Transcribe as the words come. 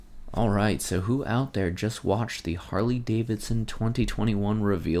Alright, so who out there just watched the Harley-Davidson 2021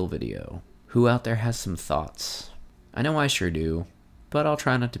 reveal video? Who out there has some thoughts? I know I sure do, but I'll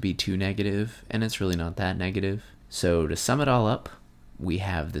try not to be too negative, and it's really not that negative. So to sum it all up, we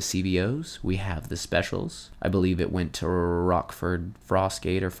have the CVOs, we have the specials. I believe it went to Rockford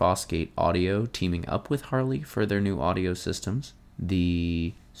Frostgate or Fosgate Audio teaming up with Harley for their new audio systems.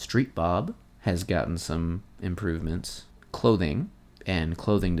 The Street Bob has gotten some improvements. Clothing and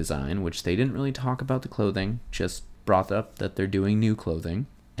clothing design, which they didn't really talk about the clothing, just brought up that they're doing new clothing.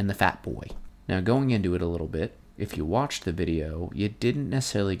 And the Fat Boy. Now going into it a little bit, if you watched the video, you didn't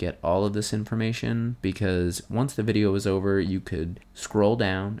necessarily get all of this information because once the video was over, you could scroll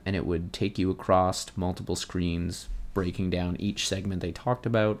down and it would take you across multiple screens, breaking down each segment they talked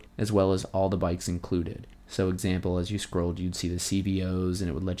about, as well as all the bikes included. So example, as you scrolled, you'd see the CVOs and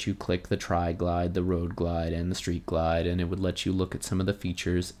it would let you click the Tri-Glide, the Road Glide, and the Street Glide, and it would let you look at some of the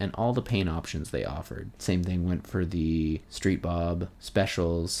features and all the paint options they offered. Same thing went for the Street Bob,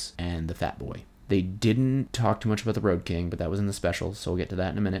 Specials, and the Fat Boy. They didn't talk too much about the Road King, but that was in the specials, so we'll get to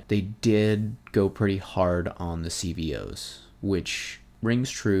that in a minute. They did go pretty hard on the CVOs, which rings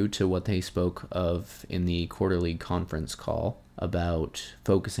true to what they spoke of in the quarterly conference call about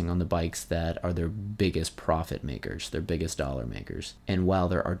focusing on the bikes that are their biggest profit makers, their biggest dollar makers. And while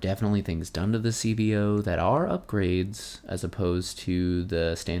there are definitely things done to the CVO that are upgrades as opposed to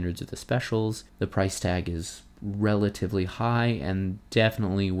the standards of the specials, the price tag is relatively high and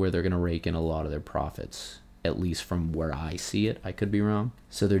definitely where they're going to rake in a lot of their profits, at least from where I see it. I could be wrong.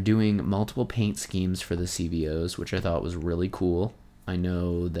 So they're doing multiple paint schemes for the CVOs, which I thought was really cool. I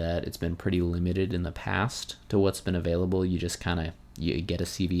know that it's been pretty limited in the past to what's been available. You just kind of you get a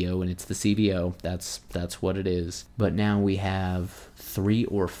CVO and it's the CVO. That's what it is. But now we have 3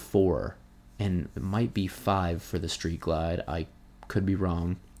 or 4, and it might be 5 for the Street Glide. I could be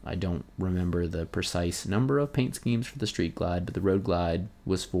wrong. I don't remember the precise number of paint schemes for the Street Glide, but the Road Glide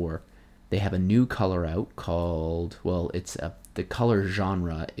was 4. They have a new color out called, the color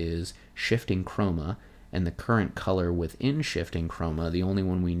genre is Shifting Chroma, and the current color within Shifting Chroma, the only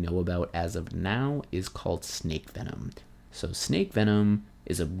one we know about as of now, is called Snake Venom. So Snake Venom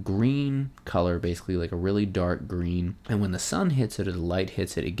is a green color, basically like a really dark green, and when the sun hits it or the light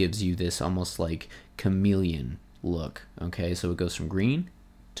hits it, it gives you this almost like chameleon look, okay? So it goes from green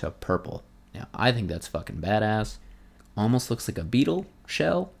to purple. Now, I think that's fucking badass. Almost looks like a beetle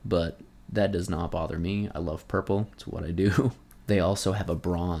shell, but that does not bother me. I love purple. It's what I do. They also have a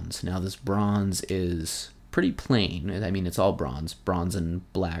bronze. Now, this bronze is pretty plain. I mean, it's all bronze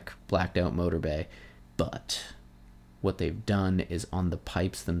and blacked out motor bay. But what they've done is on the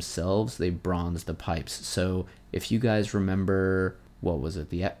pipes themselves, they bronzed the pipes. So if you guys remember, what was it,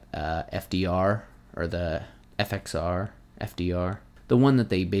 the FDR or the FXR, FDR? The one that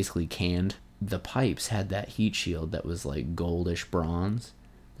they basically canned, the pipes had that heat shield that was like goldish bronze.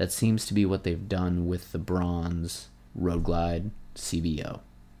 That seems to be what they've done with the bronze Road Glide CVO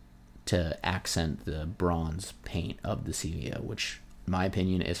to accent the bronze paint of the CVO, which in my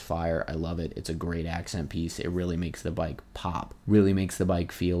opinion is fire. I love it. It's a great accent piece. It really makes the bike pop. Really makes the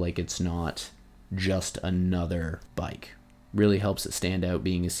bike feel like it's not just another bike. Really helps it stand out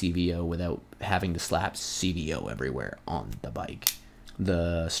being a CVO without having to slap CVO everywhere on the bike.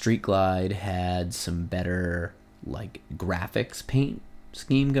 The Street Glide had some better like graphics paint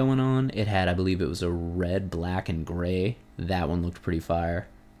scheme going on. It had, I believe it was a red, black, and gray. That one looked pretty fire.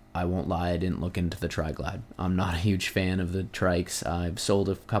 I won't lie, I didn't look into the Tri-Glide. I'm not a huge fan of the trikes. I've sold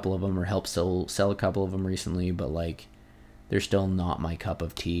a couple of them or helped sell a couple of them recently, but like they're still not my cup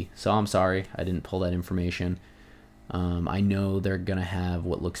of tea. So I'm sorry I didn't pull that information. I know they're gonna have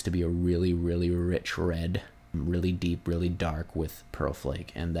what looks to be a really, really rich red, really deep, really dark with pearl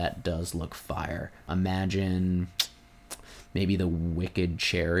flake, and that does look fire. Imagine maybe the Wicked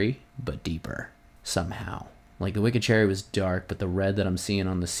Cherry, but deeper somehow. Like the Wicked Cherry was dark, but the red that I'm seeing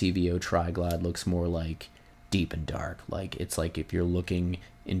on the CVO Tri-Glide looks more like deep and dark. Like it's like if you're looking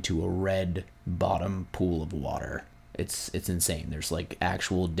into a red bottom pool of water. It's insane. There's like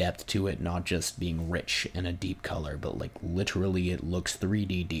actual depth to it, not just being rich in a deep color, but like literally it looks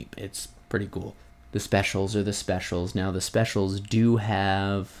 3D deep. It's pretty cool. The specials are the specials. Now the specials do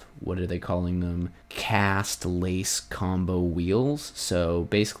have, what are they calling them? Cast lace combo wheels. So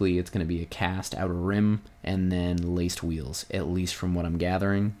basically it's going to be a cast outer rim and then laced wheels, at least from what I'm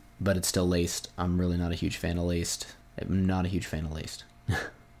gathering. But it's still laced. I'm really not a huge fan of laced.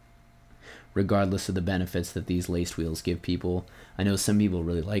 Regardless of the benefits that these laced wheels give people. I know some people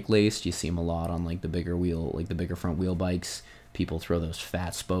really like laced. You see them a lot on like the bigger front wheel bikes. People throw those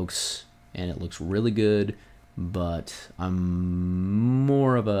fat spokes and it looks really good. but I'm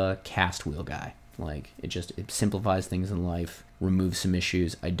more of a cast wheel guy. Like, it simplifies things in life, removes some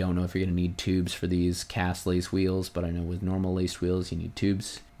issues. I don't know if you're going to need tubes for these cast lace wheels, but I know with normal laced wheels you need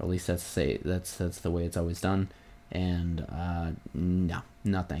tubes. Or at least that's the way it's always done. And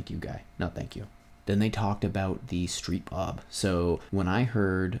no thank you, guy. No thank you. Then they talked about the Street Bob. So when I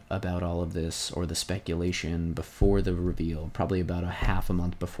heard about all of this, or the speculation before the reveal, probably about a half a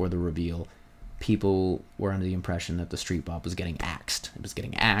month before the reveal, people were under the impression that the Street Bob was getting axed. It was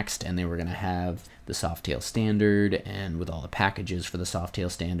getting axed, and they were going to have the Softail Standard, and with all the packages for the Softail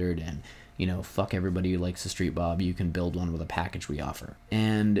Standard, and, you know, fuck everybody who likes the Street Bob, you can build one with a package we offer.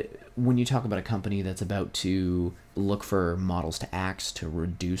 And when you talk about a company that's about to look for models to axe to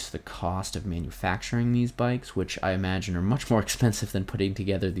reduce the cost of manufacturing these bikes, which I imagine are much more expensive than putting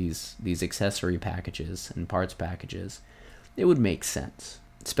together these accessory packages and parts packages, it would make sense.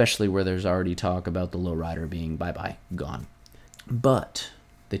 Especially where there's already talk about the lowrider being bye-bye, gone. But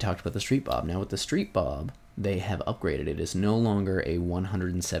they talked about the Street Bob. Now with the Street Bob, they have upgraded. It is no longer a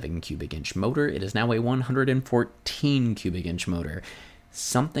 107 cubic inch motor. It is now a 114 cubic inch motor.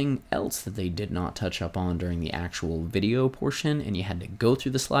 Something else that they did not touch up on during the actual video portion, and you had to go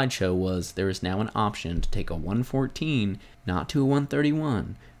through the slideshow, was there is now an option to take a 114, not to a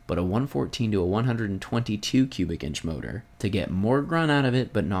 131, but a 114 to a 122 cubic inch motor to get more grunt out of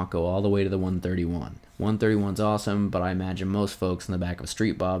it, but not go all the way to the 131. 131's awesome, but I imagine most folks in the back of a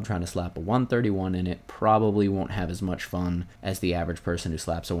Street Bob trying to slap a 131 in it probably won't have as much fun as the average person who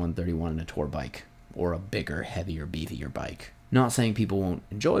slaps a 131 in a tour bike, or a bigger, heavier, beefier bike. Not saying people won't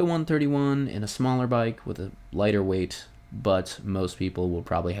enjoy 131 in a smaller bike with a lighter weight, but most people will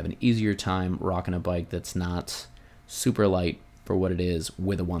probably have an easier time rocking a bike that's not super light for what it is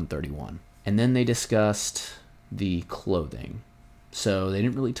with a 131. And then they discussed the clothing. So they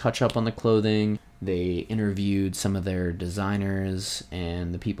didn't really touch up on the clothing. They interviewed some of their designers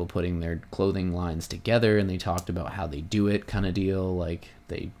and the people putting their clothing lines together, and they talked about how they do it, kind of deal. Like,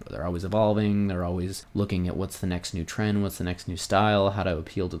 they're always evolving, they're always looking at what's the next new trend, what's the next new style, how to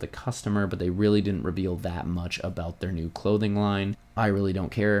appeal to the customer, but they really didn't reveal that much about their new clothing line. I really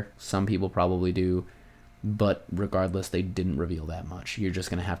don't care. Some people probably do. But regardless, they didn't reveal that much. You're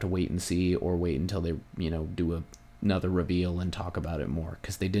just going to have to wait and see, or wait until they, do another reveal and talk about it more,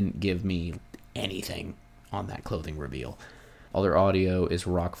 because they didn't give me anything on that clothing reveal. All their audio is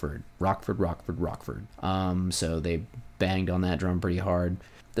Rockford. So they banged on that drum pretty hard.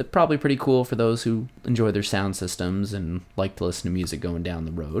 That's probably pretty cool for those who enjoy their sound systems and like to listen to music going down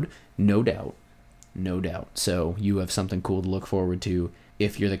the road. No doubt. So you have something cool to look forward to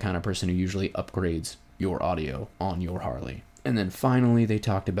if you're the kind of person who usually upgrades your audio on your Harley. And then finally, they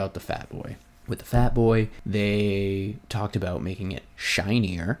talked about the Fat Boy. With the Fat Boy, they talked about making it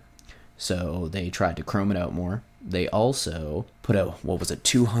shinier, so they tried to chrome it out more. They also put a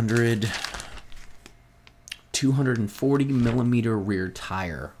 240 millimeter rear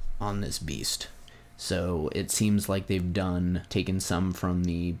tire on this beast. So it seems like they've taken some from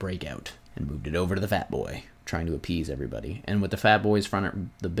the Breakout and moved it over to the Fat Boy, trying to appease everybody. And with the Fat Boy's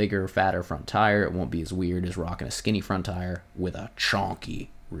the bigger, fatter front tire, it won't be as weird as rocking a skinny front tire with a chonky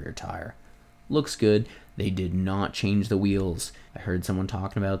rear tire. Looks good. They did not change the wheels. I heard someone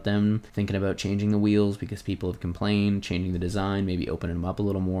talking about them thinking about changing the wheels because people have complained, changing the design, maybe opening them up a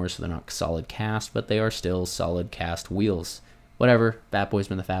little more so they're not solid cast, but they are still solid cast wheels. Whatever, Fat Boy's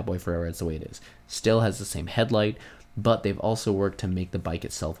been the Fat Boy forever, that's the way it is. Still has the same headlight, but they've also worked to make the bike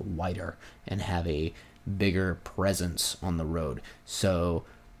itself wider and have a bigger presence on the road. So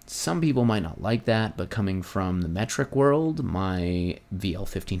some people might not like that, but coming from the metric world, my VL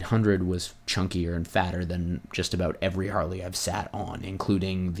 1500 was chunkier and fatter than just about every Harley I've sat on,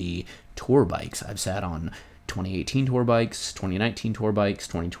 including the tour bikes. I've sat on 2018 tour bikes, 2019 tour bikes,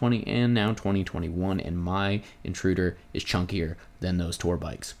 2020, and now 2021, and my Intruder is chunkier than those tour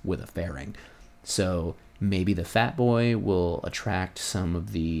bikes with a fairing. So maybe the Fat Boy will attract some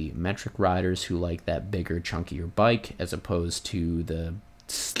of the metric riders who like that bigger, chunkier bike, as opposed to the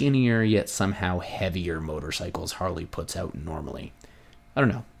skinnier yet somehow heavier motorcycles Harley puts out normally. I don't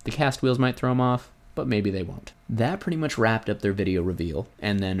know. The cast wheels might throw them off, but maybe they won't. That pretty much wrapped up their video reveal,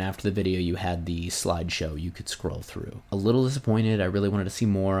 and then after the video you had the slideshow you could scroll through. A little disappointed. I really wanted to see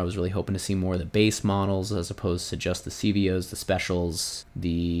more. I was really hoping to see more of the base models as opposed to just the CVOs, the specials,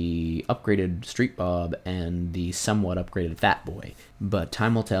 the upgraded Street Bob, and the somewhat upgraded Fat Boy. But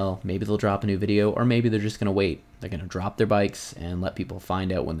time will tell. Maybe they'll drop a new video, or maybe they're just going to wait. They're going to drop their bikes and let people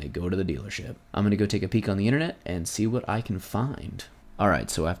find out when they go to the dealership. I'm going to go take a peek on the internet and see what I can find.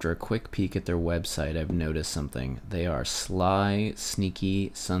 Alright, so after a quick peek at their website, I've noticed something. They are sly, sneaky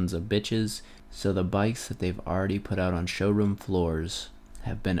sons of bitches. So the bikes that they've already put out on showroom floors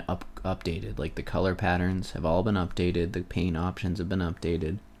have been updated. Like the color patterns have all been updated. The paint options have been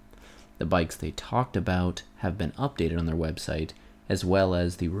updated. The bikes they talked about have been updated on their website, as well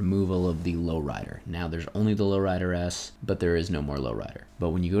as the removal of the lowrider. Now there's only the lowrider S, but there is no more lowrider. But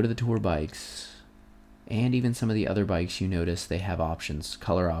when you go to the tour bikes, and even some of the other bikes, you notice they have options,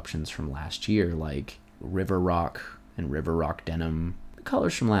 color options from last year, like River Rock and River Rock Denim, the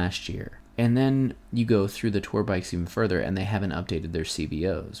colors from last year. And then you go through the tour bikes even further, and they haven't updated their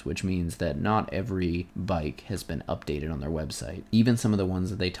CVOs, which means that not every bike has been updated on their website. Even some of the ones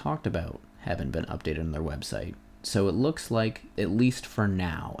that they talked about haven't been updated on their website. So it looks like, at least for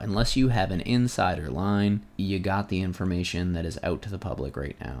now, unless you have an insider line, you got the information that is out to the public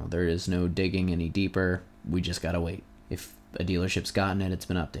right now. There is no digging any deeper. We just gotta wait. If a dealership's gotten it, it's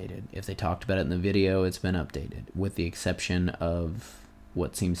been updated. If they talked about it in the video, it's been updated, with the exception of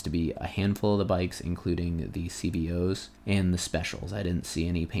what seems to be a handful of the bikes, including the CVOs and the specials. I didn't see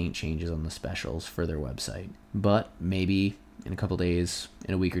any paint changes on the specials for their website. But maybe in a couple days,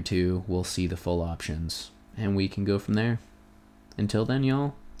 in a week or two, we'll see the full options, and we can go from there. Until then,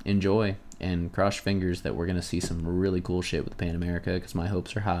 y'all, enjoy, and cross your fingers that we're going to see some really cool shit with Pan America, because my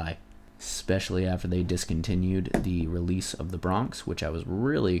hopes are high. Especially after they discontinued the release of the Bronx, which I was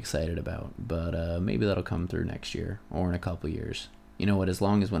really excited about. But maybe that'll come through next year, or in a couple years. You know what, as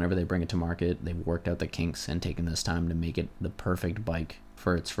long as whenever they bring it to market, they've worked out the kinks and taken this time to make it the perfect bike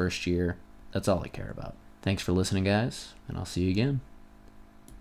for its first year, that's all I care about. Thanks for listening, guys, and I'll see you again.